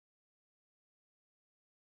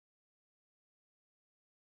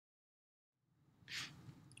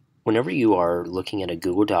Whenever you are looking at a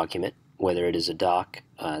Google document, whether it is a doc,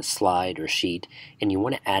 a slide, or sheet, and you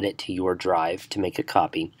want to add it to your drive to make a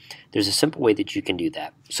copy, there's a simple way that you can do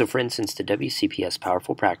that. So for instance, the WCPS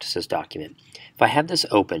Powerful Practices document, if I have this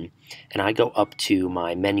open and I go up to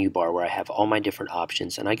my menu bar where I have all my different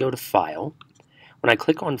options and I go to File, when I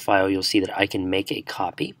click on File, you'll see that I can make a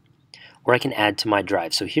copy or I can add to my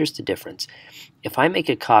drive. So here's the difference. If I make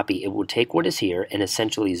a copy, it will take what is here and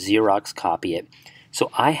essentially Xerox copy it. So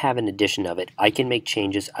I have an edition of it. I can make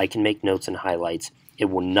changes, I can make notes and highlights. It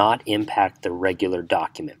will not impact the regular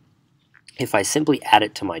document. If I simply add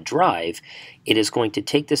it to my drive, it is going to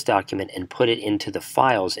take this document and put it into the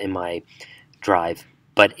files in my drive.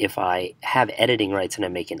 But if I have editing rights and I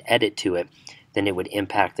make an edit to it, then it would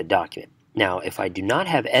impact the document. Now, if I do not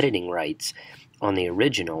have editing rights on the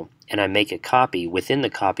original and I make a copy, within the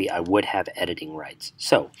copy I would have editing rights.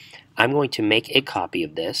 So I'm going to make a copy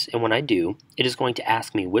of this, and when I do, it is going to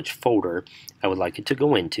ask me which folder I would like it to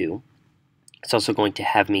go into. It's also going to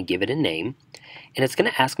have me give it a name, and it's going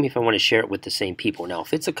to ask me if I want to share it with the same people. Now,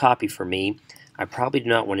 if it's a copy for me, I probably do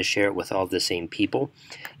not want to share it with all the same people.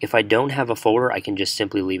 If I don't have a folder, I can just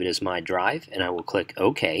simply leave it as my drive, and I will click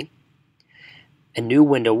OK. A new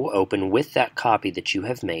window will open with that copy that you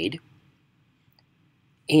have made.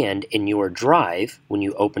 And in your drive, when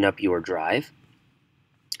you open up your drive,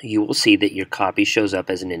 you will see that your copy shows up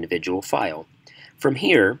as an individual file. From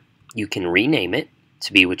here, you can rename it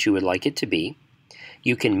to be what you would like it to be.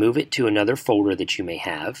 You can move it to another folder that you may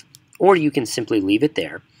have, or you can simply leave it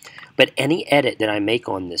there. But any edit that I make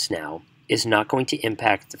on this now is not going to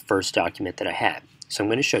impact the first document that I had. So I'm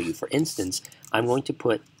going to show you. For instance, I'm going to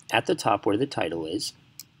put at the top where the title is,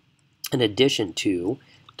 in addition to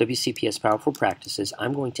WCPS Powerful Practices,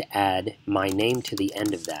 I'm going to add my name to the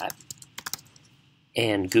end of that,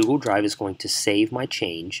 and Google Drive is going to save my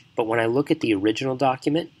change. But when I look at the original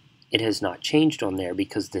document, it has not changed on there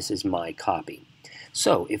because this is my copy.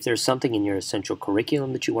 So if there's something in your essential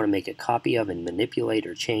curriculum that you want to make a copy of and manipulate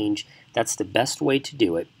or change, that's the best way to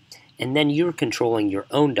do it. And then you're controlling your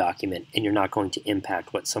own document and you're not going to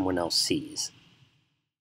impact what someone else sees.